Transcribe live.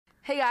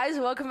Hey guys,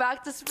 welcome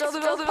back to Spill the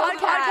Milk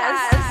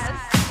Podcast.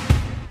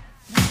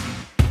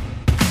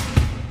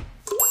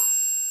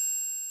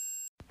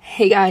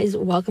 Hey guys,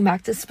 welcome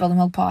back to Spill the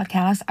Milk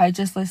Podcast. I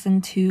just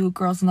listened to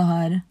Girls in the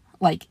Hood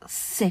like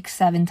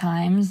 6-7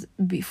 times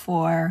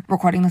before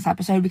recording this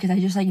episode because I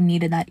just like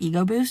needed that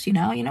ego boost, you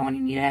know when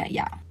you need it?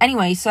 Yeah.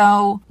 Anyway,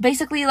 so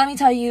basically let me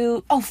tell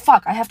you, I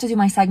have to do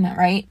my segment,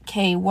 right?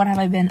 Okay, what have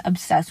I been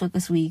obsessed with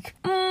this week?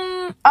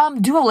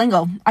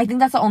 Duolingo. I think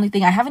that's the only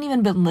thing. I haven't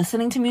even been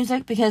listening to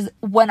music because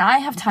when I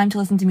have time to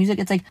listen to music,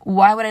 it's like,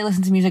 why would I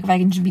listen to music if I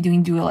can just be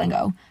doing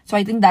Duolingo? So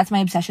I think that's my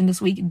obsession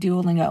this week,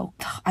 Duolingo.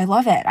 I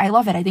love it.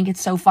 I think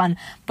it's so fun.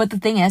 But the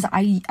thing is,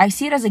 I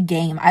see it as a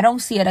game. I don't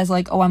see it as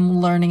like, oh,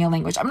 I'm learning a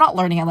language. I'm not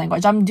learning a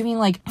language. I'm doing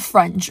like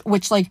French,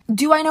 which like,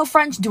 do I know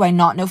French? Do I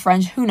not know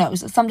French? Who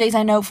knows? Some days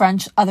I know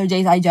French, other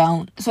days I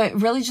don't. So it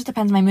really just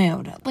depends my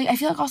mood. Like, I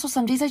feel like also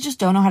some days I just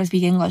don't know how to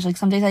speak English. Like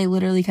some days I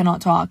literally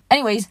cannot talk.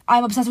 Anyways,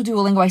 I'm obsessed with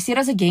Duolingo. I see it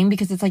as a game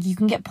because it's like you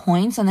can get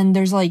points and then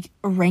there's like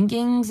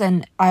rankings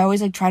and I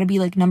always like try to be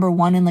like number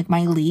one in like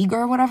my league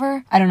or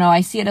whatever. I don't know.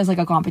 I see it as like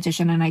a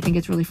competition and I think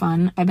it's really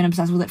fun. I've been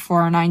obsessed with it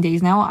for 9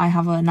 days now. I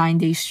have a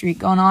 9-day streak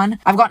going on.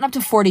 I've gotten up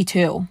to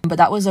 42, but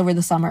that was over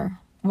the summer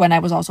when I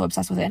was also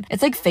obsessed with it.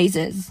 It's like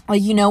phases.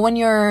 Like, when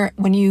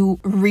you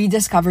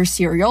rediscover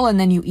cereal and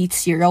then you eat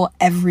cereal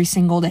every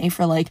single day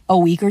for like a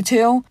week or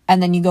two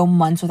and then you go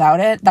months without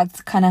it.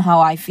 That's kind of how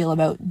I feel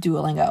about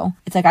Duolingo.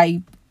 It's like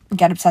I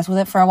get obsessed with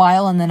it for a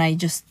while and then I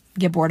just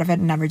get bored of it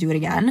and never do it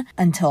again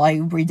until I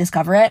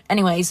rediscover it.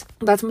 Anyways,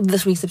 that's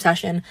this week's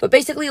obsession. But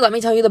basically, let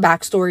me tell you the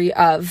backstory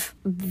of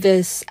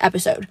this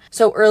episode.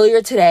 So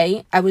earlier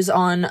today, I was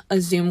on a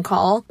Zoom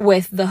call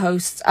with the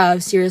hosts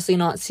of Seriously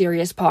Not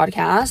Serious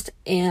podcast.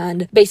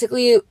 And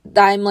basically,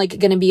 I'm like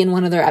going to be in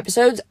one of their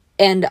episodes.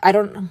 And I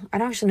don't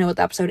actually know what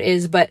the episode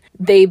is, but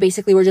they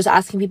basically were just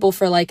asking people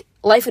for like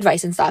life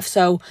advice and stuff.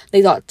 So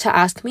they thought to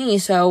ask me.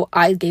 So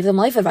I gave them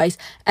life advice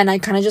and I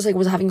kind of just like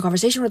was having a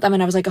conversation with them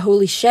and I was like,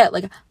 holy shit,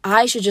 like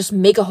I should just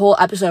make a whole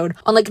episode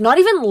on like not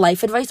even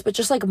life advice, but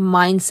just like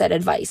mindset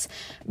advice,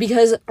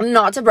 because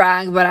not to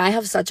brag, but I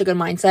have such a good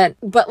mindset.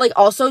 But like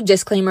also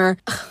disclaimer,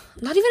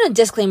 not even a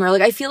disclaimer.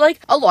 Like I feel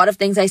like a lot of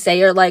things I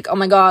say are like, oh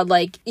my God,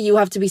 like you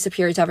have to be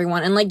superior to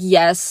everyone. And like,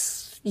 yes,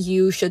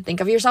 you should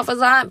think of yourself as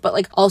that, but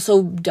like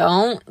also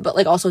don't, but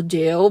like also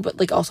do, but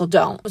like also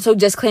don't. So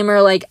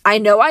disclaimer, like I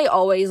know I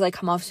always like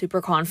come off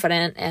super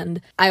confident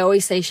and I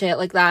always say shit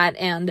like that,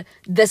 and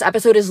this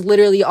episode is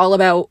literally all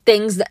about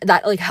things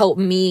that like help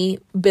me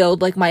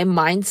build like my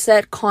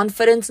mindset,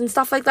 confidence and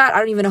stuff like that. I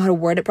don't even know how to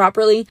word it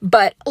properly,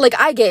 but like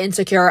I get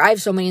insecure. I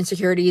have so many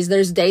insecurities.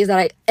 There's days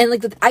that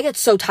I get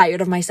so tired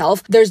of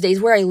myself. There's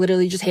days where I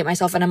literally just hate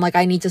myself and I'm like,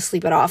 I need to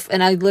sleep it off,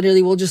 and I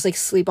literally will just like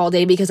sleep all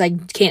day because I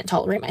can't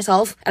tolerate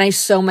myself. And I have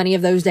so many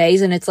of those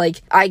days and it's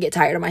like I get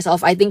tired of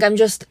myself. I think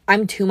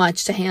I'm too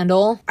much to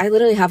handle. I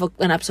literally have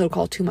an episode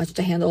called Too Much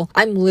to Handle.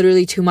 I'm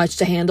literally too much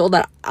to handle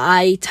that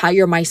I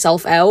tire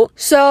myself out.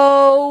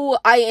 So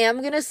I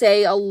am gonna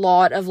say a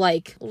lot of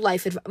like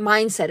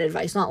mindset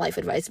advice, not life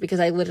advice, because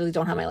I literally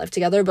don't have my life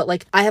together, but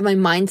like I have my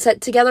mindset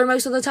together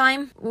most of the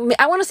time.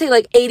 I want to say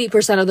like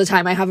 80% of the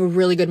time I have a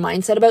really good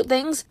mindset about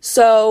things.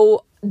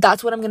 So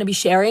that's what I'm going to be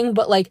sharing.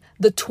 But like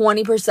the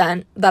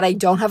 20% that I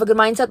don't have a good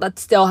mindset, that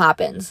still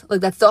happens. Like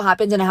that still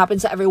happens and it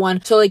happens to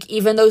everyone. So like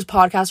even those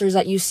podcasters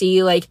that you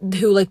see like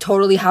who like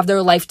totally have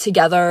their life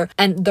together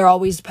and they're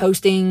always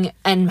posting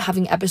and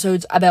having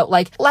episodes about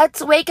like,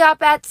 let's wake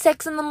up at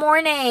 6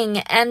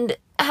 a.m. and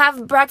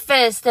have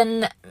breakfast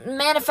and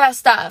manifest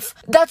stuff.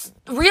 That's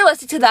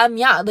realistic to them.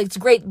 Yeah, like it's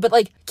great. But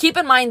like keep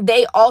in mind,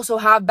 they also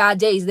have bad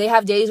days. They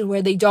have days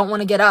where they don't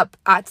want to get up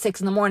at 6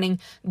 a.m.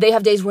 They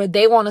have days where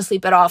they want to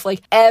sleep it off.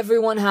 Like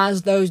everyone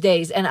has those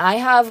days. And I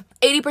have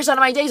 80% of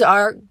my days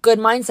are good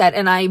mindset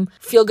and I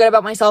feel good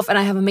about myself and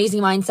I have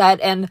amazing mindset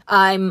and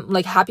I'm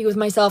like happy with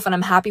myself and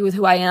I'm happy with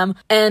who I am.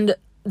 And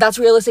that's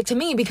realistic to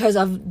me because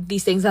of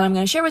these things that I'm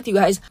going to share with you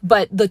guys.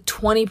 But the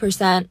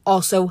 20%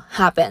 also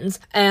happens.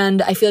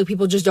 And I feel like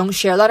people just don't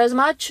share that as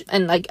much.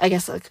 And like, I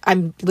guess like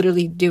I'm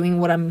literally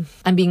doing what I'm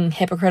being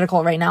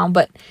hypocritical right now,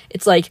 but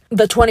it's like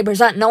the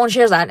 20%, no one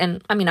shares that.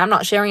 And I mean, I'm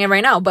not sharing it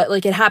right now, but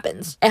like it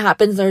happens. It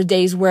happens. There's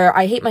days where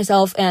I hate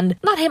myself and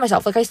not hate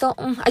myself. Like I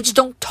just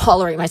don't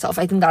tolerate myself.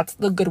 I think that's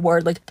the good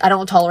word. Like I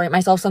don't tolerate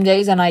myself some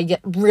days and I get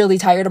really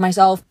tired of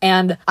myself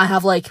and I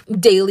have like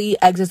weekly,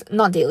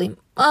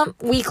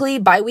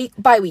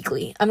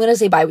 bi-weekly. I'm going to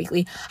say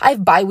bi-weekly. I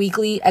have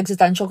bi-weekly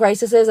existential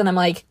crises and I'm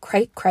like,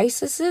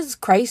 crises.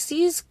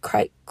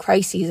 I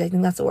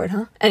think that's the word,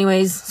 huh?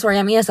 Anyways, sorry,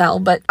 I'm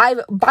ESL, but I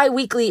have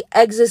bi-weekly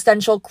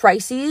existential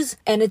crises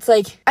and it's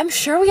like, I'm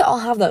sure we all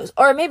have those,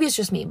 or maybe it's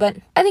just me, but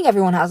I think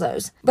everyone has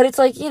those. But it's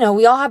like,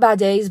 we all have bad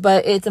days,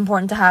 but it's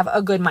important to have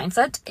a good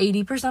mindset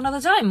 80% of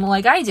the time,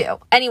 like I do.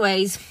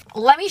 Anyways,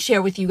 let me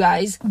share with you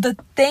guys the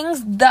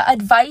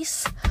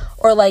advice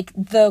or like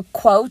the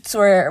quotes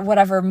or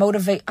whatever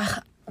motivate.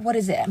 What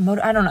is it?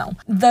 I don't know.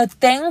 The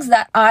things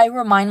that I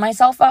remind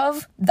myself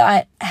of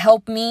that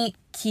help me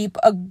keep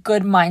a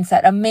good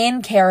mindset, a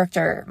main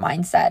character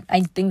mindset.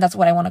 I think that's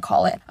what I want to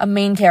call it. A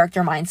main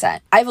character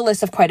mindset. I have a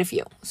list of quite a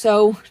few.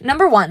 So,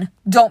 number 1,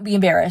 don't be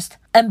embarrassed.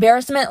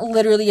 Embarrassment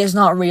literally is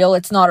not real.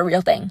 It's not a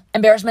real thing.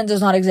 Embarrassment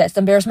does not exist.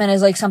 Embarrassment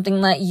is like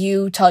something that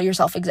you tell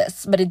yourself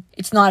exists, but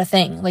it's not a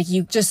thing. Like,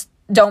 you just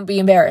don't be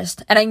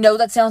embarrassed. And I know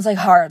that sounds like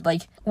hard.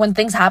 Like, when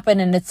things happen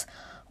and it's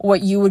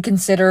what you would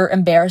consider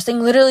embarrassing,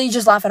 literally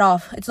just laugh it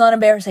off. It's not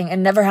embarrassing. It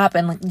never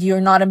happened. Like,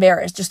 you're not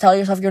embarrassed. Just tell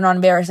yourself you're not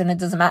embarrassed and it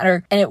doesn't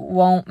matter, and it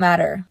won't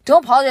matter.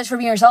 Don't apologize for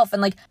being yourself.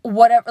 And like,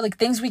 whatever, like,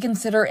 things we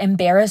consider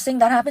embarrassing,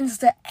 that happens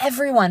to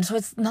everyone. So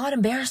it's not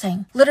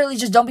embarrassing. Literally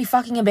just don't be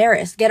fucking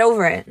embarrassed. Get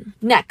over it.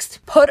 Next,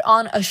 put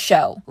on a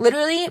show.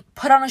 Literally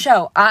put on a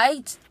show.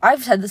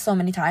 I've said this so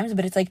many times,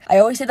 but it's like, I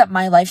always say that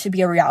my life should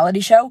be a reality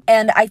show.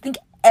 And I think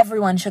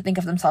everyone should think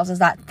of themselves as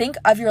that. Think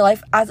of your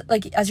life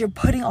as you're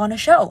putting on a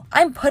show.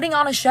 I'm putting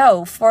on a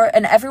show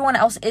and everyone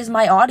else is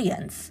my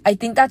audience. I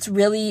think that's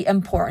really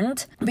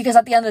important, because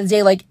at the end of the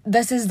day, like,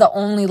 this is the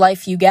only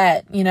life you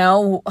get. You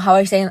know how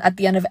I say at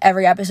the end of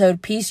every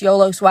episode, peace,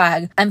 YOLO,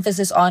 swag,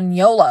 emphasis on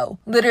YOLO.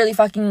 Literally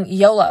fucking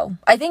YOLO.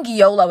 I think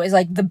YOLO is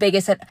like the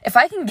biggest, if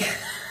I can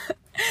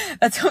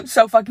that sounds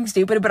so fucking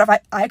stupid, but if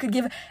I could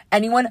give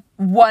anyone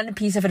one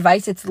piece of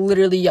advice, it's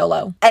literally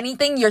YOLO.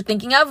 Anything you're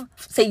thinking of,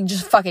 say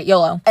just fuck it,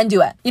 YOLO, and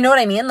do it. You know what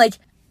I mean? Like,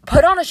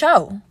 put on a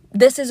show.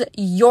 This is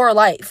your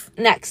life.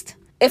 Next,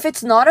 if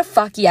it's not a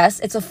fuck yes,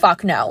 it's a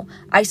fuck no.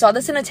 I saw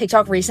this in a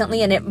TikTok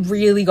recently and it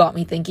really got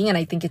me thinking, and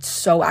I think it's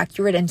so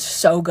accurate and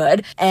so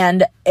good,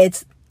 and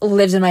it's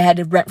lives in my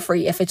head rent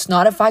free. If it's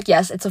not a fuck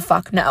yes, it's a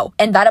fuck no.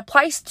 And that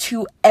applies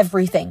to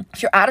everything.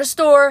 If you're at a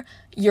store,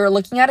 you're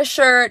looking at a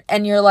shirt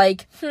and you're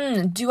like,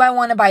 do I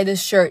want to buy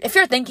this shirt? If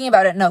you're thinking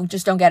about it, no,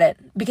 just don't get it,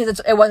 because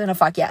it wasn't a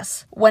fuck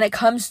yes. When it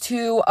comes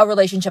to a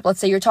relationship, let's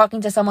say you're talking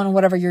to someone,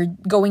 whatever, you're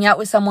going out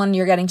with someone,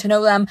 you're getting to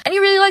know them, and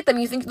you really like them,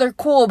 you think they're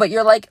cool, but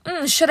you're like,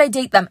 should I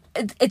date them?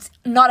 It's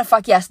not a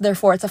fuck yes,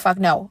 therefore it's a fuck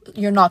no.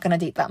 You're not going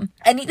to date them.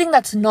 Anything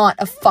that's not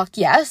a fuck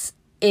yes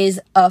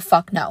is a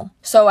fuck no.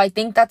 So I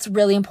think that's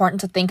really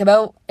important to think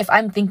about. If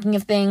I'm thinking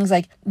of things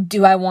like,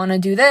 do I want to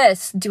do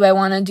this? Do I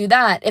want to do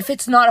that? If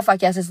it's not a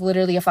fuck yes, it's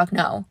literally a fuck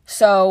no.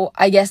 So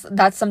I guess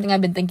that's something I've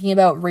been thinking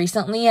about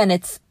recently, and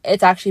it's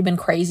actually been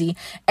crazy.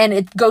 And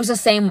it goes the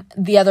same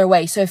the other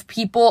way. So if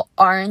people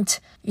aren't,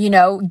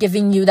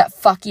 giving you that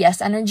fuck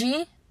yes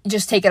energy,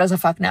 just take it as a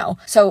fuck no.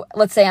 So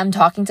let's say I'm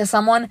talking to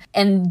someone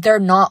and they're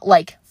not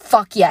like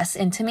fuck yes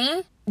into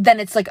me, then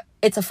it's like,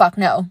 it's a fuck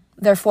no.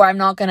 Therefore, I'm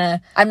not gonna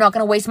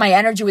waste my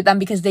energy with them,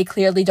 because they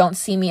clearly don't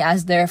see me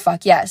as their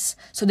fuck yes.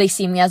 So they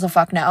see me as a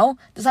fuck no.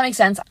 Does that make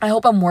sense? I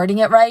hope I'm wording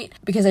it right,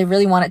 because I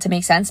really want it to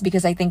make sense,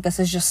 because I think this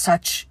is just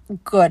such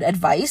good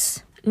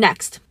advice.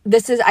 Next,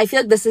 I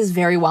feel like this is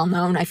very well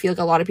known. I feel like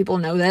a lot of people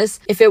know this.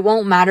 If it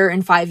won't matter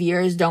in 5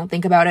 years, don't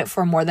think about it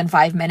for more than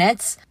 5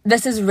 minutes.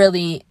 This is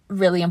really,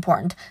 really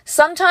important.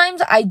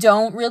 Sometimes I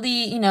don't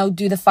really,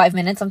 do the 5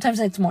 minutes. Sometimes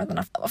it's more than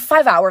a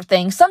 5-hour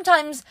thing.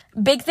 Sometimes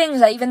big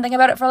things, I even think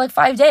about it for like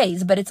 5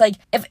 days. But it's like,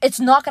 if it's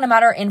not going to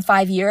matter in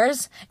 5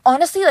 years,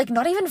 honestly, like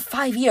not even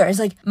 5 years,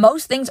 like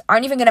most things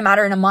aren't even going to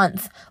matter in a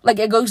month. Like,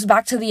 it goes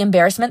back to the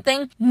embarrassment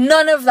thing.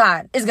 None of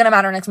that is going to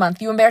matter next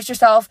month. You embarrassed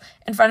yourself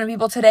in front of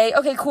people today.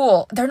 Okay,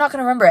 cool. They're not going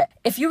to remember it.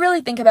 If you really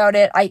think about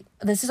it,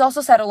 this is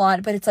also said a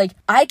lot, but it's like,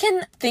 I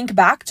can think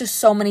back to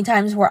so many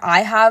times where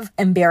I have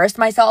embarrassed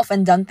myself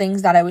and done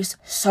things that I was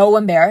so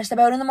embarrassed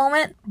about in the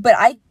moment, but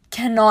I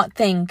cannot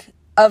think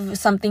of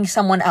something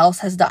someone else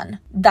has done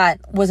that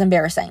was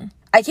embarrassing.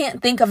 I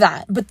can't think of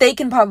that, but they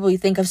can probably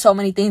think of so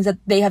many things that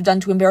they have done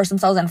to embarrass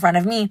themselves in front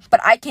of me, but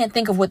I can't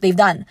think of what they've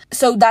done.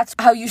 So that's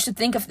how you should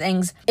think of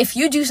things. If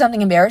you do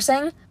something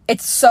embarrassing,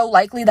 it's so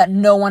likely that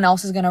no one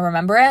else is going to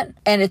remember it,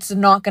 and it's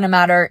not going to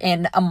matter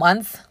in a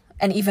month,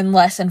 and even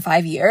less in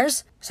 5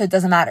 years. So it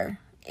doesn't matter.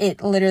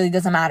 It literally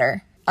doesn't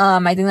matter.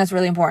 I think that's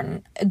really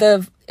important.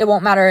 It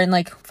won't matter in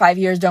like 5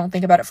 years. Don't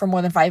think about it for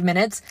more than 5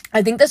 minutes.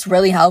 I think this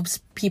really helps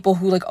people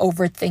who like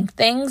overthink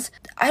things.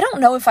 I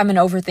don't know if I'm an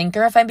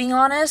overthinker, if I'm being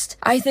honest.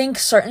 I think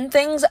certain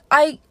things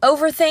I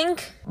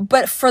overthink,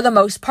 but for the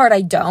most part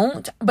I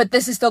don't. But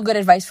this is still good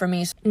advice for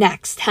me.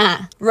 Next,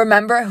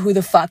 remember who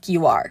the fuck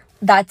you are.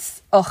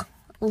 That's,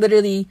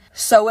 literally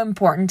so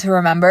important to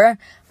remember,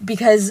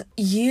 because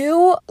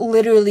you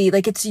literally,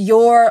 like, it's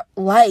your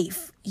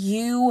life.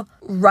 You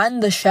run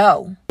the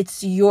show.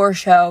 It's your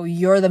show.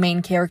 You're the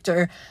main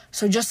character.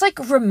 So just like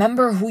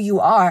remember who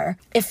you are.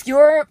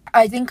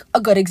 I think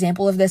a good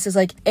example of this is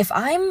like, if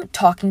I'm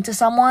talking to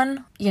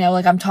someone,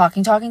 like I'm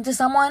talking to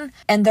someone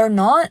and they're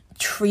not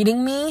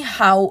treating me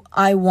how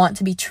I want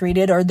to be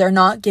treated, or they're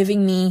not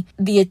giving me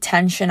the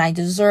attention I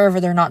deserve,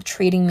 or they're not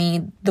treating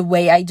me the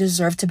way I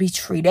deserve to be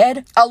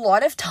treated, a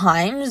lot of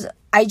times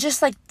I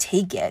just like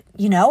take it,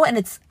 and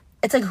it's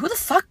like, who the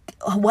fuck,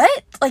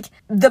 what? Like,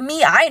 the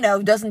me I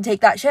know doesn't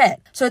take that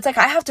shit. So it's like,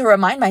 I have to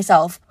remind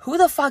myself, who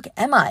the fuck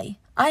am I?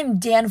 I'm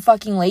Dan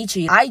fucking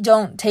Leachy. I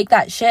don't take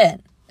that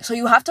shit. So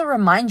you have to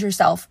remind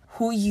yourself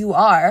who you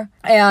are.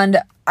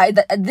 And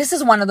this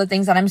is one of the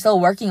things that I'm still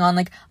working on.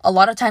 Like, a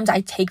lot of times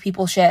I take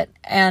people shit,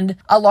 and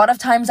a lot of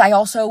times I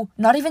also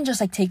not even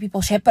just like take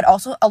people shit, but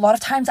also a lot of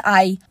times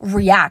I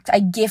react. I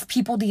give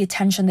people the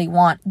attention they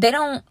want. They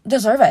don't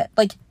deserve it.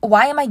 Like,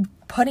 why am I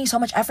putting so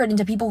much effort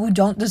into people who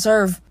don't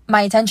deserve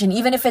my attention?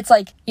 Even if it's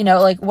like, you know,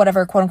 like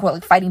whatever, quote unquote,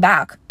 like fighting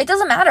back. It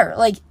doesn't matter.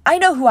 Like, I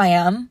know who I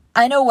am.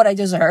 I know what I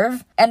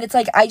deserve. And it's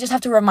like, I just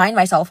have to remind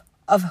myself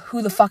of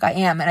who the fuck I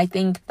am. And I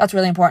think that's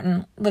really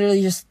important.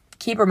 Literally just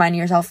keep reminding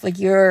yourself, like,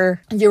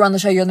 you're on the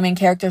show, you're the main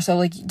character, so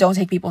like, don't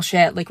take people's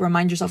shit. Like,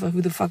 remind yourself of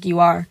who the fuck you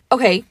are.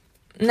 Okay,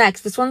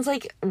 next, this one's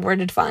like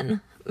worded fun.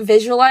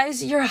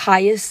 Visualize your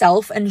highest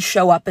self and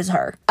show up as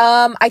her.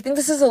 I think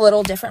this is a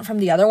little different from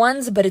the other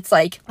ones, but it's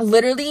like,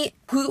 literally,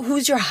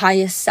 who's your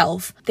highest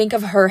self? Think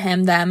of her,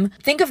 him, them.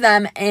 Think of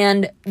them,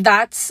 and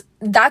that's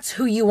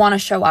who you want to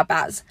show up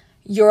as.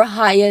 Your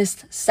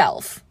highest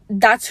self.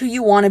 That's who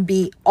you want to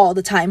be all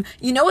the time.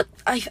 You know what?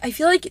 I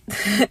feel like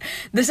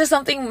this is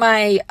something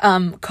my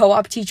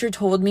co-op teacher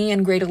told me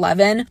in grade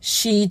 11.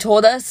 She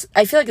told us,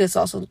 I feel like this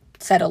also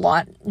said a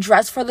lot,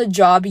 dress for the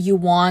job you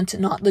want,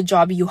 not the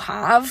job you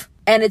have.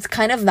 And it's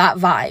kind of that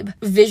vibe.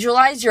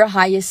 Visualize your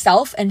highest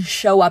self and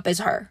show up as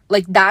her.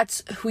 Like,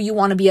 that's who you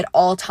want to be at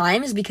all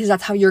times, because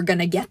that's how you're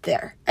gonna get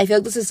there. I feel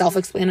like this is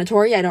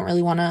self-explanatory. I don't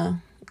really want to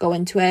go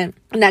into it.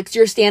 Next,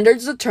 your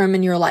standards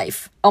determine your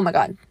life. Oh my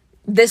God.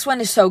 This one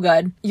is so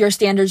good. Your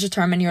standards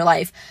determine your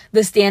life.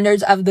 The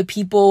standards of the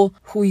people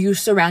who you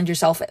surround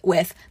yourself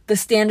with. The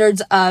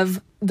standards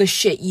of the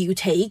shit you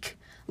take.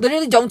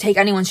 Literally, don't take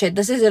anyone's shit.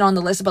 This isn't on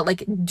the list, but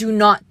like, do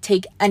not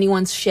take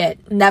anyone's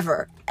shit.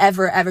 Never,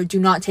 ever, ever do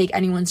not take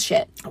anyone's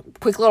shit.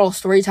 Quick little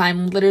story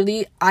time.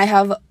 Literally, I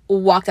have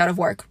walked out of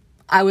work.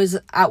 I was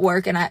at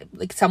work and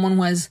someone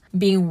was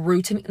being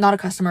rude to me. Not a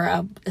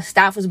customer, a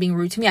staff was being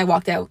rude to me. I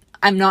walked out.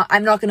 I'm not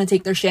going to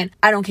take their shit.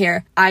 I don't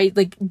care. I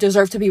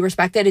deserve to be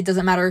respected. It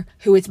doesn't matter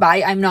who it's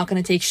by. I'm not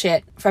going to take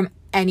shit from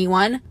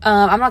anyone.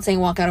 I'm not saying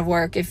walk out of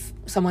work if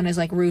someone is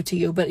like rude to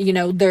you, but you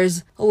know,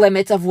 there's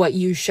limits of what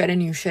you should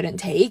and you shouldn't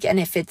take. And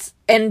if it's,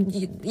 and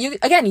you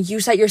again, you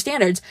set your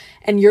standards,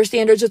 and your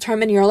standards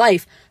determine your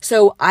life.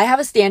 So I have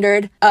a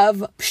standard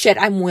of shit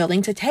I'm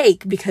willing to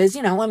take, because,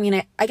 you know, I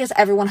mean, I guess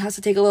everyone has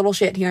to take a little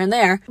shit here and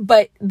there,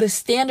 but the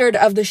standard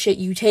of the shit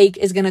you take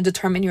is going to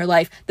determine your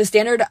life. The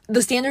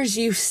standards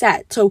you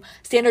set. So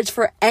standards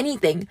for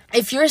anything.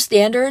 If your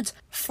standards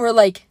for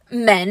like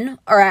men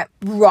are at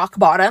rock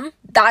bottom,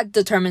 that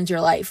determines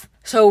your life.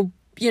 So,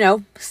 you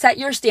know, set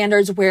your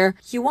standards where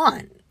you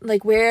want,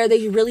 like where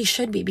they really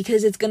should be,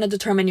 because it's going to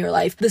determine your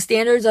life. The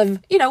standards of,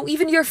 you know,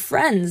 even your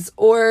friends,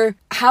 or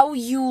how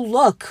you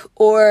look,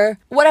 or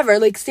whatever,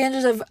 like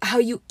standards of how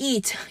you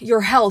eat,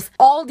 your health,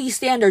 all these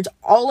standards,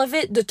 all of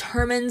it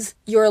determines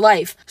your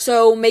life.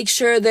 So make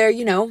sure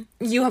you know,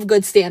 you have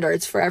good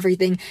standards for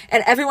everything,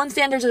 and everyone's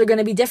standards are going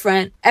to be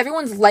different.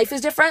 Everyone's life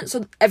is different,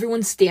 so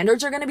everyone's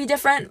standards are going to be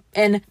different.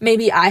 And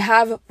maybe I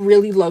have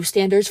really low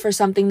standards for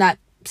something that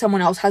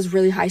someone else has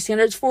really high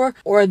standards for,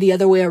 or the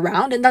other way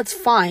around, and that's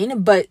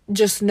fine, but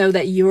just know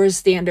that your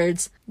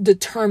standards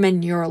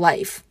determine your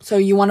life. So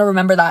you want to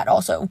remember that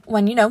also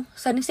when, you know,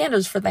 setting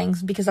standards for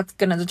things, because that's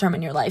going to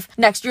determine your life.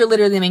 Next, you're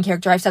literally the main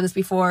character. I've said this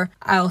before.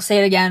 I'll say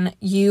it again.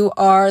 You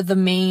are the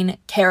main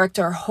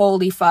character.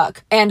 Holy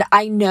fuck. And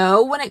I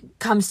know when it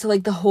comes to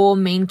like the whole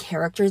main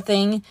character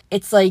thing,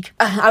 it's like,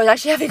 I was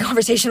actually having a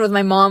conversation with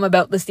my mom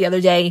about this the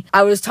other day.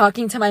 I was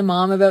talking to my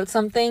mom about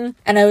something,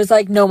 and I was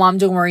like, no, Mom,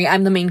 don't worry.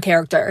 I'm the main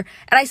character.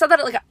 And I said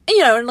that like, you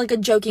know, in like a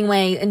joking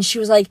way. And she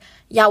was like,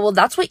 yeah, well,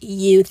 that's what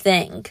you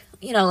think.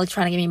 You know, like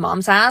trying to give me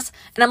mom sass.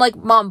 And I'm like,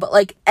 Mom, but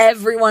like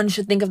everyone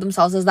should think of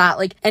themselves as that.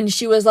 Like, and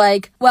she was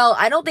like, well,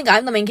 I don't think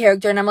I'm the main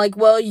character. And I'm like,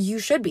 well, you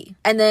should be.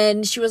 And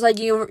then she was like,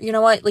 you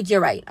know what? Like, you're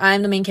right.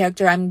 I'm the main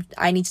character.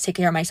 I need to take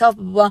care of myself,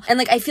 blah, blah, blah. And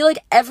like, I feel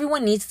like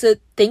everyone needs to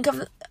think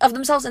of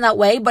themselves in that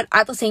way, but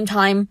at the same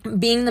time,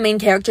 being the main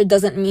character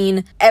doesn't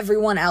mean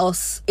everyone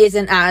else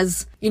isn't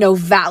as, you know,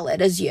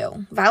 valid as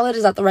you. Valid,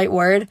 is that the right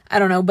word? I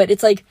don't know, but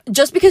it's like,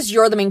 just because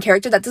you're the main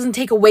character, that doesn't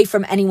take away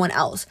from anyone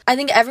else. I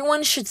think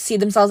everyone should see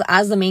themselves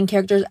as the main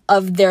characters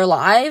of their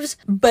lives,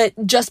 but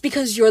just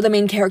because you're the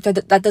main character,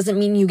 that doesn't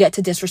mean you get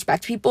to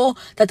disrespect people.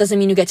 That doesn't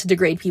mean you get to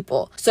degrade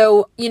people.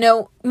 So, you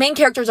know, main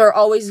characters are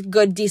always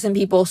good, decent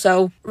people,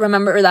 so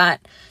remember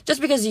that. Just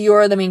because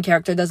you're the main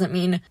character doesn't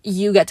mean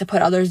you get to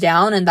put others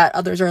down and that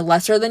others are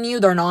lesser than you.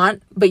 They're not,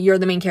 but you're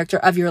the main character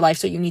of your life,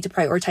 so you need to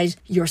prioritize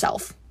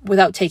yourself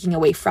without taking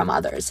away from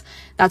others.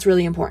 That's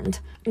really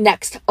important.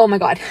 Next, oh my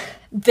God,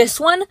 this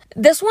one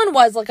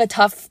was like a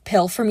tough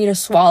pill for me to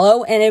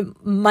swallow, and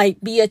it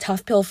might be a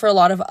tough pill for a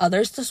lot of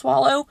others to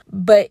swallow,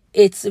 but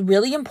it's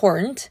really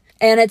important.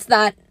 And it's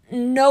that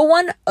no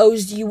one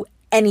owes you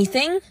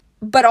anything,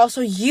 but also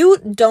you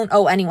don't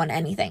owe anyone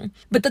anything.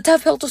 But the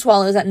tough pill to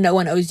swallow is that no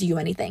one owes you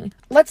anything.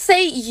 Let's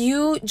say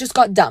you just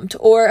got dumped,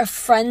 or a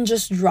friend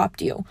just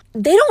dropped you.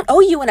 They don't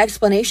owe you an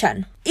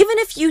explanation, even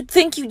if you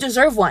think you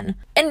deserve one.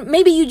 And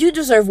maybe you do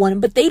deserve one,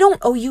 but they don't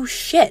owe you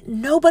shit.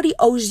 Nobody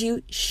owes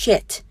you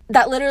shit.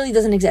 That literally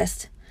doesn't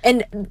exist.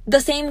 And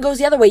the same goes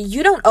the other way.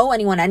 You don't owe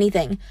anyone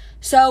anything.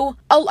 So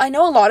I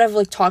know a lot of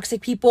like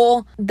toxic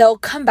people, they'll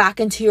come back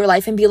into your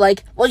life and be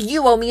like, well,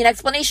 you owe me an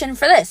explanation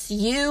for this.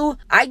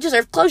 I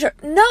deserve closure.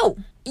 No,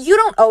 you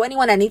don't owe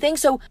anyone anything.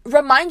 So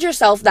remind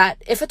yourself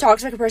that if a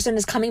toxic person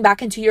is coming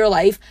back into your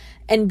life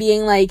and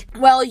being like,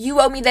 well, you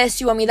owe me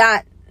this, you owe me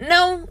that.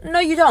 No,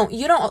 you don't.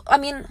 You don't. I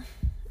mean,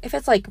 if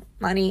it's like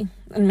money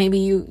and maybe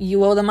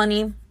you owe the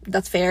money,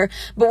 that's fair.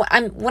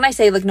 But when I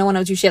say like no one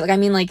owes you shit, like I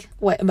mean like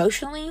what,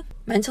 emotionally,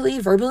 mentally,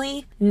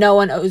 verbally, no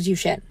one owes you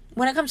shit.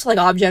 When it comes to like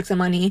objects and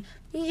money,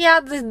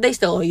 yeah, they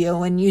still owe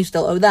you and you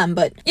still owe them,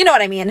 but you know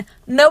what I mean.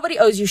 Nobody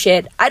owes you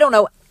shit. I don't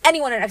owe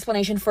anyone an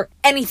explanation for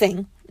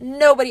anything.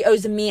 Nobody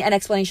owes me an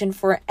explanation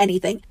for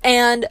anything.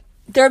 And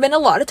there have been a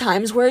lot of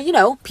times where, you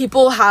know,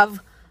 people have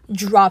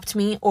dropped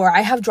me, or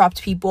I have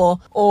dropped people,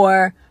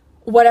 or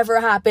whatever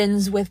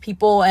happens with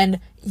people, and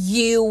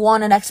you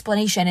want an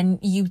explanation and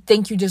you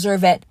think you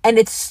deserve it, and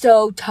it's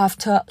so tough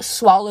to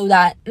swallow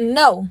that.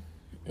 No,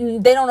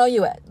 they don't owe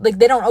you it. Like,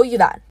 they don't owe you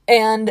that.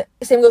 And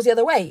same goes the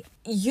other way.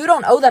 You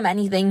don't owe them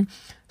anything.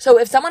 So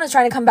if someone is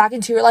trying to come back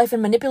into your life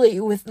and manipulate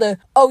you with the,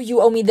 oh,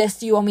 you owe me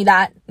this, you owe me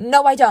that.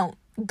 No, I don't.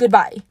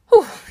 Goodbye.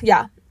 Whew,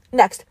 yeah.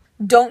 Next.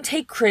 Don't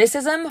take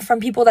criticism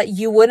from people that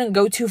you wouldn't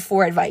go to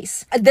for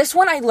advice. This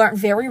one I learned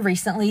very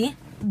recently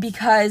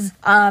because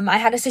I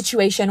had a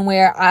situation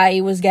where I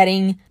was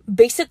getting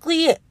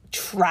basically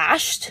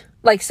trashed.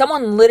 Like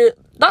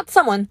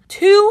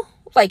two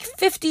like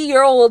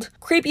 50-year-old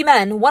creepy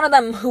men. One of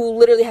them who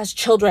literally has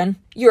children.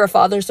 You're a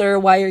father, sir.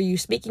 Why are you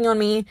speaking on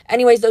me?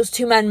 Anyways, those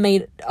two men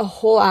made a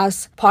whole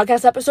ass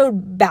podcast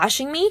episode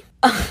bashing me.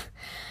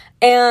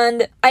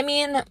 And I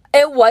mean,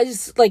 it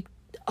was like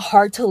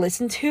hard to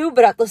listen to,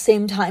 but at the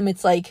same time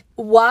it's like,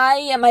 why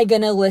am I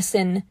gonna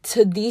listen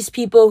to these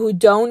people who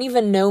don't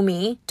even know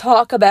me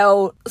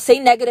say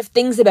negative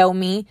things about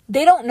me?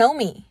 They don't know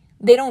me.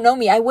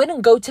 I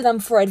wouldn't go to them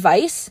for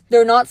advice.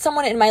 They're not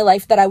someone in my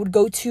life that I would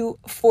go to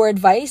for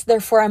advice.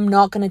 Therefore, I'm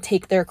not going to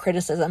take their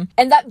criticism.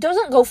 And that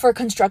doesn't go for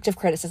constructive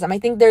criticism. I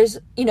think there's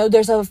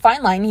a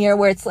fine line here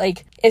where it's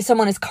like, if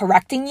someone is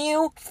correcting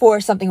you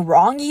for something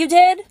wrong you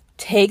did,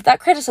 take that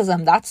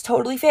criticism. That's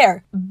totally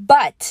fair.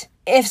 But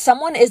if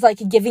someone is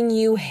like giving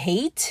you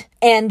hate,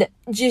 and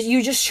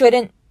you just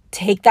shouldn't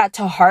take that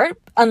to heart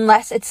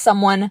unless it's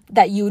someone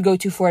that you would go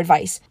to for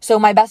advice. So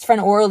my best friend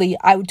Orly,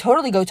 I would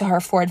totally go to her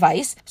for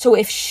advice. So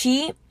if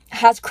she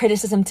has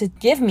criticism to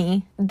give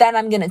me, then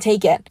I'm gonna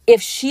take it.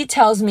 If she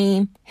tells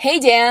me, hey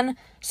Dan,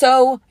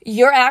 so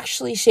you're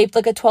actually shaped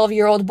like a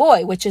 12-year-old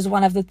boy, which is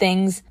one of the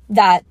things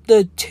that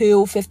the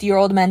two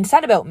 50-year-old men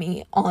said about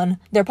me on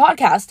their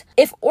podcast.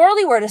 If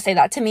Orly were to say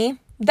that to me,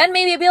 then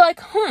maybe I'd be like,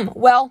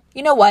 well,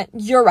 you know what?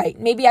 You're right.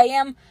 Maybe I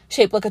am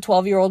shaped like a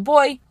 12-year-old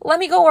boy. Let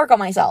me go work on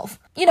myself.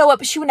 You know what?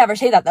 But she would never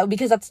say that though,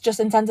 because that's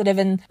just insensitive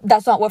and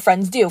that's not what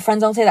friends do.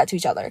 Friends don't say that to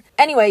each other.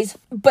 Anyways,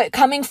 but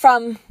coming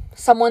from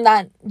someone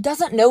that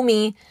doesn't know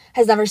me,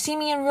 has never seen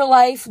me in real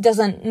life,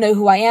 doesn't know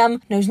who I am,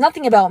 knows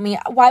nothing about me,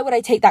 why would I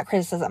take that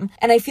criticism?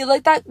 And I feel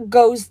like that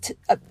goes to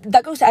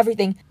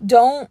everything.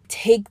 Don't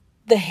take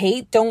the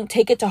hate, don't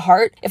take it to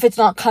heart if it's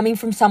not coming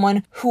from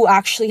someone who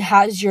actually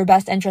has your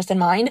best interest in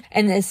mind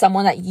and is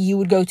someone that you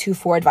would go to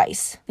for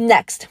advice.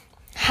 Next,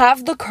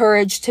 have the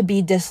courage to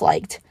be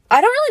disliked. I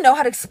don't really know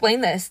how to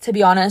explain this, to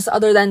be honest,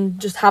 other than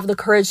just have the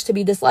courage to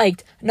be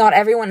disliked. Not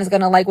everyone is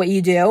going to like what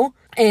you do,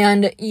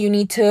 and you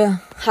need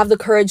to have the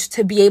courage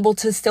to be able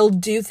to still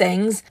do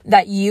things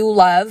that you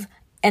love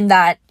and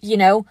that,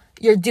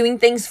 you're doing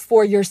things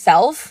for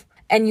yourself.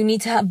 And you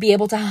need to be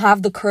able to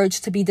have the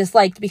courage to be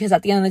disliked, because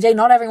at the end of the day,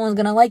 not everyone's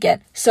going to like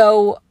it.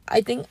 So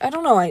I don't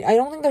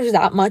think there's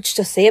that much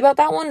to say about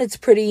that one. It's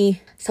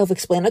pretty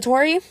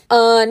self-explanatory.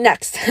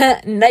 Next,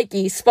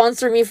 Nike,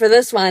 sponsor me for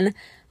this one.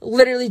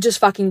 Literally just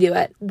fucking do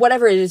it.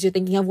 Whatever it is you're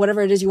thinking of,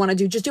 whatever it is you want to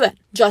do, just do it.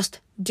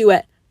 Just do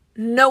it.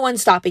 No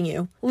one's stopping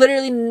you.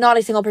 Literally not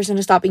a single person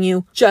is stopping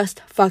you.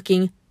 Just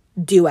fucking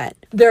do it.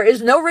 There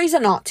is no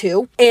reason not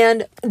to.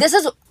 And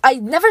I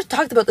never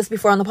talked about this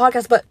before on the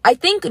podcast, but I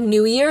think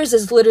New Year's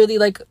is literally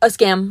like a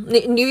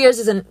scam. New Year's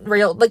isn't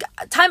real. Like,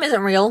 time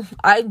isn't real.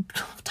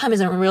 Time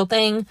isn't a real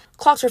thing.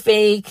 Clocks are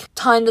fake.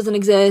 Time doesn't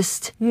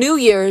exist. New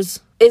Year's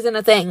isn't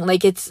a thing.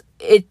 Like,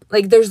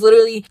 there's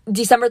literally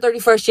December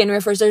 31st,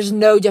 January 1st, there's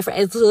no difference.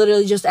 It's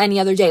literally just any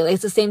other day. Like,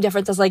 it's the same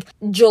difference as like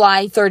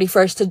July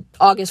 31st to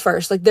August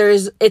 1st.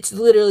 Like, it's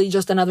literally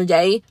just another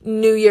day.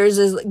 New Year's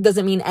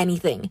doesn't mean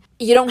anything.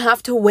 You don't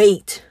have to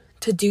wait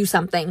to do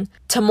something.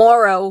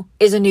 Tomorrow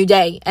is a new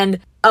day, and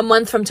a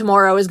month from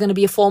tomorrow is going to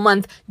be a full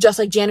month, just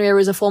like January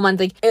was a full month.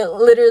 Like, it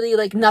literally,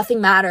 like, nothing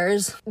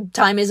matters.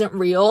 Time isn't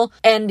real,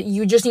 and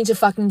you just need to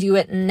fucking do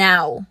it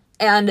now.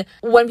 And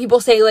when people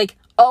say like,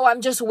 oh,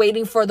 I'm just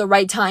waiting for the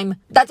right time,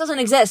 that doesn't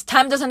exist.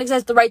 Time doesn't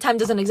exist. The right time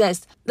doesn't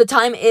exist. The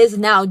time is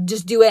now.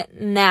 Just do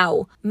it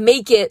now.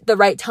 Make it the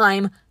right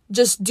time.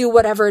 Just do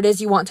whatever it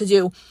is you want to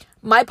do.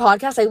 My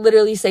podcast, I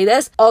literally say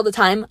this all the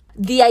time.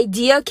 The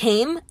idea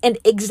came, and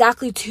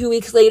exactly 2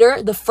 weeks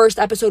later, the first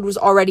episode was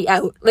already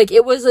out. Like,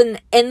 it was an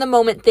in the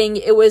moment thing.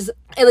 It was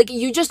like,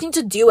 you just need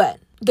to do it.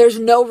 There's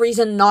no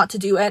reason not to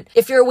do it.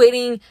 If you're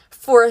waiting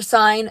for a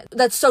sign,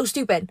 that's so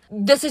stupid.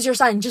 This is your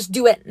sign. Just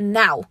do it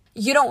now.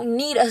 You don't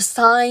need a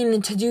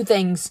sign to do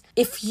things.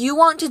 If you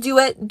want to do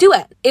it, do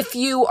it. If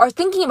you are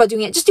thinking about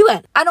doing it, just do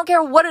it. I don't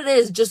care what it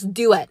is, just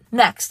do it.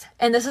 Next,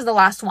 and this is the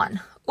last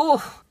one.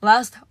 Ooh,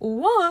 last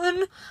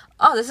one.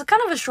 Oh, this is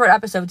kind of a short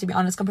episode, to be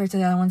honest, compared to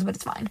the other ones, but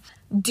it's fine.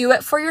 Do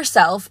it for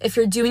yourself. If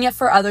you're doing it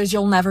for others,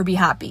 you'll never be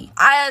happy.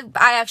 I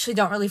actually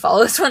don't really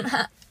follow this one.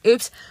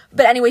 Oops.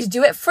 But anyways,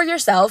 do it for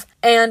yourself.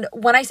 And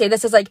when I say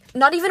this, it's like,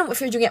 not even if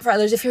you're doing it for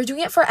others, if you're doing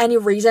it for any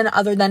reason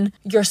other than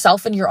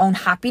yourself and your own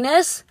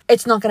happiness,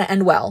 it's not going to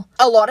end well.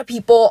 A lot of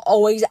people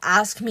always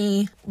ask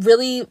me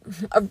really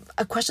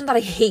a question that I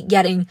hate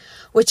getting,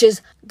 which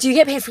is, do you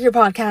get paid for your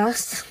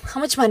podcast? How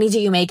much money do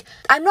you make?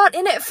 I'm not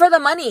in it for the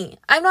money.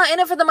 I'm not in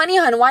it for the money,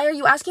 hon. Why are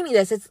you asking me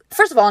this? It's,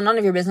 first of all, none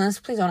of your business.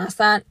 Please don't ask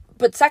that.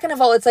 But second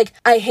of all, it's like,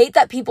 I hate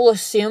that people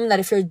assume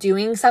that if you're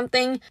doing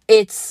something,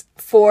 it's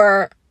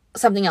for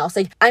something else.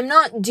 Like, I'm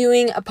not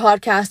doing a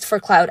podcast for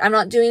clout. I'm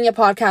not doing a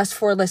podcast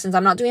for listens.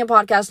 I'm not doing a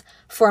podcast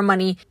for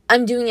money.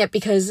 I'm doing it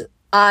because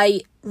I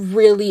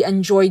really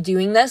enjoy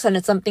doing this, and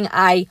it's something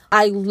I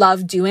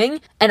love doing,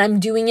 and I'm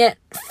doing it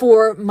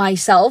for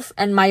myself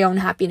and my own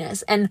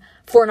happiness and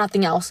for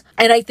nothing else.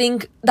 And I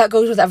think that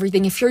goes with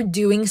everything. If you're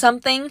doing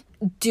something,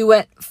 do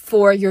it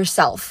for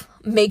yourself.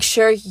 Make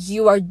sure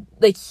you are,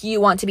 like, you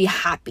want to be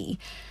happy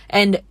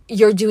and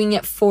you're doing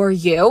it for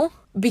you,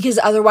 because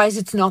otherwise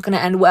it's not going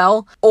to end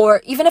well.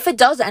 Or even if it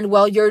does end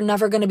well, you're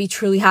never going to be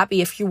truly happy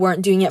if you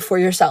weren't doing it for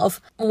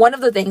yourself. One of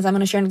the things, I'm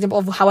going to share an example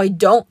of how I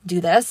don't do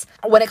this.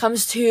 When it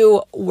comes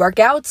to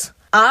workouts,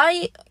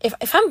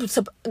 if I'm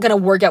going to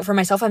work out for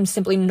myself, I'm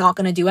simply not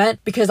going to do it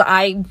because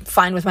I'm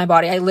fine with my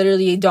body. I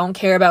literally don't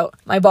care about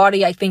my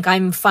body. I think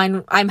I'm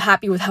fine. I'm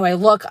happy with how I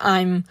look.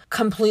 I'm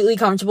completely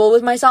comfortable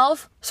with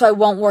myself. So I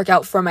won't work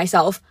out for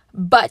myself.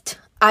 But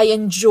I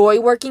enjoy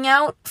working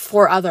out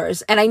for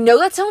others. And I know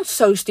that sounds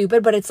so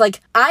stupid, but it's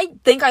like, I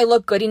think I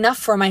look good enough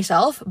for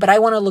myself, but I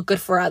want to look good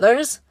for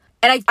others.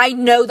 And I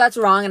know that's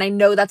wrong and I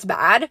know that's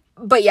bad.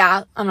 But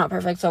yeah, I'm not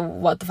perfect, so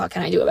what the fuck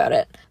can I do about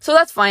it? So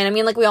that's fine. I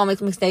mean, like, we all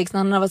make mistakes.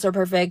 None of us are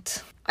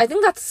perfect. I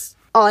think that's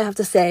all I have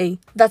to say.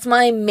 That's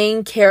my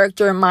main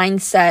character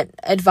mindset,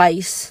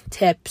 advice,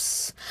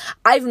 tips.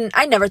 I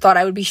never thought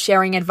I would be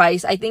sharing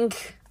advice. I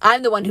think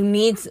I'm the one who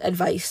needs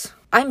advice.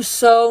 I'm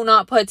so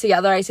not put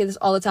together. I say this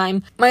all the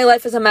time. My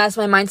life is a mess.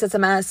 My mindset's a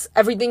mess.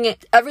 Everything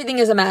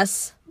is a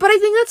mess. But I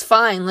think that's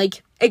fine.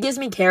 Like, it gives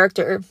me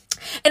character.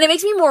 And it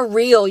makes me more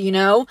real, you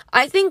know?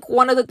 I think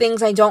one of the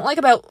things I don't like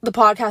about the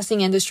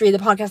podcasting industry, the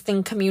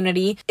podcasting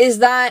community, is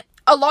that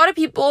a lot of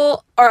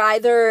people are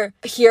either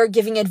here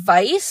giving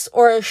advice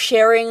or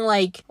sharing,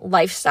 like,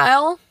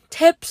 lifestyle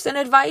tips and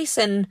advice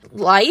and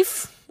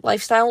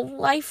lifestyle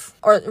life,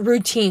 or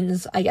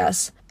routines, I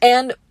guess.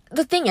 And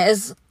the thing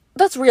is,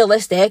 that's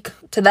realistic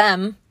to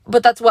them,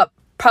 but that's what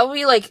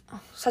probably, like,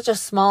 such a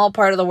small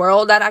part of the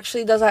world that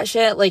actually does that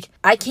shit. Like,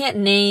 I can't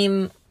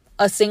name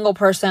a single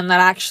person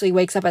that actually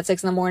wakes up at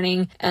 6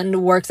 a.m.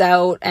 and works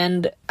out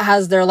and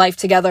has their life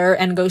together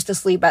and goes to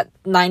sleep at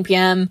 9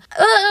 p.m.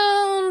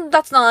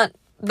 That's not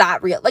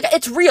that real. Like,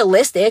 it's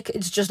realistic.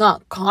 It's just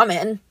not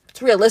common.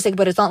 It's realistic,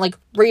 but it's not, like,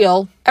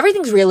 real.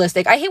 Everything's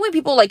realistic. I hate when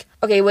people, like,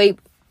 okay, wait,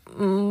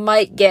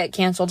 might get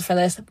canceled for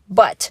this,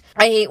 but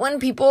I hate when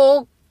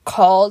people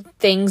call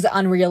things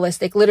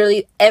unrealistic.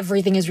 Literally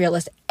everything is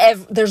realistic.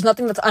 There's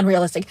nothing that's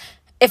unrealistic.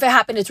 If it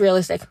happened, it's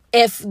realistic.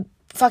 If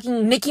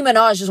fucking Nicki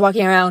Minaj is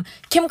walking around,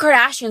 Kim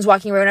Kardashian's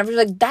walking around,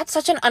 everyone's like, that's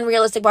such an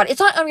unrealistic body. It's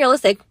not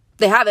unrealistic.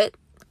 They have it.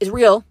 It's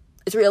real.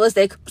 It's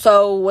realistic.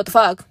 So what the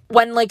fuck?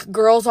 When, like,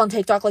 girls on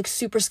TikTok, like,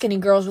 super skinny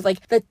girls with,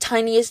 like, the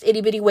tiniest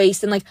itty bitty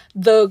waist and, like,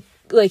 the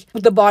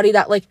body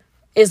that, like,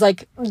 is,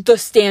 like, the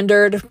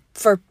standard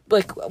for,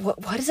 like,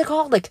 what is it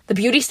called? Like, the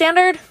beauty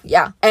standard?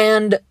 Yeah.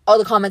 And all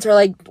the comments are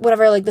like,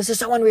 whatever, like, this is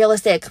so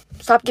unrealistic.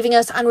 Stop giving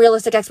us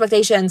unrealistic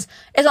expectations.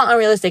 It's not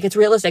unrealistic. It's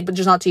realistic, but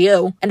just not to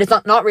you. And it's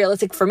not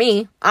realistic for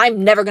me.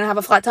 I'm never gonna have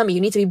a flat tummy.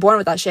 You need to be born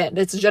with that shit.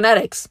 It's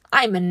genetics.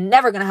 I'm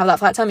never gonna have that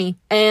flat tummy.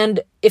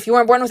 And if you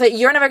weren't born with it,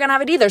 you're never gonna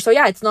have it either. So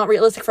yeah, it's not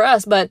realistic for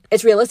us, but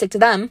it's realistic to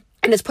them.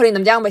 And it's putting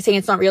them down by saying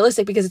it's not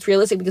realistic because it's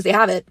realistic because they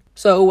have it.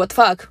 So what the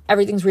fuck?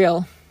 Everything's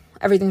real.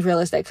 Everything's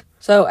realistic.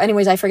 So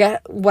anyways, I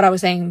forget what I was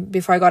saying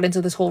before I got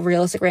into this whole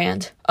realistic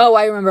rant. Oh,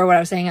 I remember what I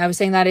was saying. I was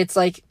saying that it's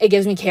like, it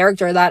gives me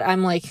character, that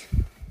I'm, like,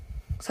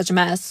 such a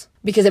mess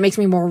because it makes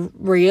me more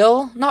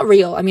real. Not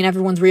real. I mean,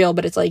 everyone's real,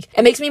 but it's like,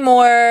 it makes me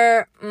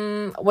more,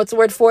 what's the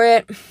word for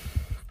it?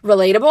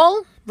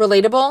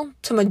 Relatable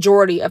to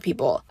majority of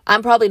people.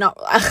 I'm probably not,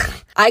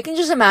 I can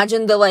just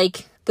imagine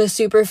the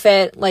super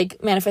fit,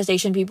 like,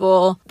 manifestation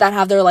people that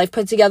have their life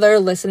put together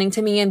listening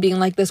to me and being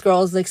like, this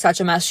girl is, like, such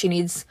a mess, she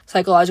needs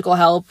psychological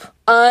help.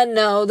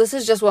 No, this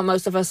is just what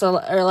most of us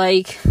are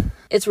like.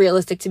 It's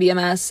realistic to be a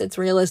mess. It's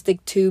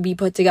realistic to be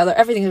put together.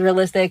 Everything is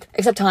realistic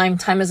except time.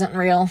 Time isn't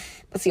real.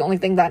 That's the only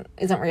thing that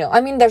isn't real.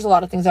 I mean, there's a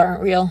lot of things that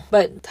aren't real,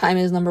 but time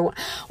is number one.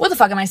 What the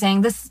fuck am I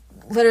saying? This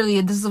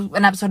is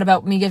an episode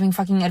about me giving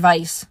fucking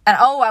advice. And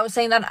I was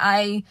saying that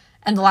I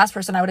and the last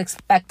person I would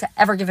expect to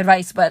ever give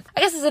advice, but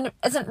I guess it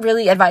isn't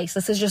really advice.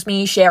 This is just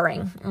me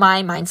sharing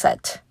my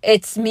mindset.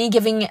 It's me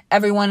giving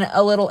everyone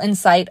a little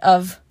insight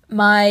of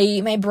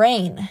my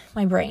brain.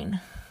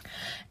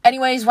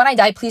 Anyways, when I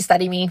die, please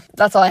study me.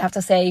 That's all I have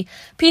to say.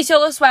 Peace,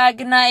 YOLO, swag.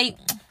 Good night.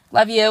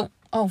 Love you.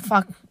 Oh,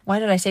 fuck. Why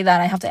did I say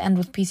that? I have to end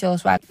with peace, YOLO,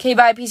 swag. Okay,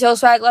 bye. Peace, YOLO,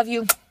 swag. Love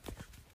you.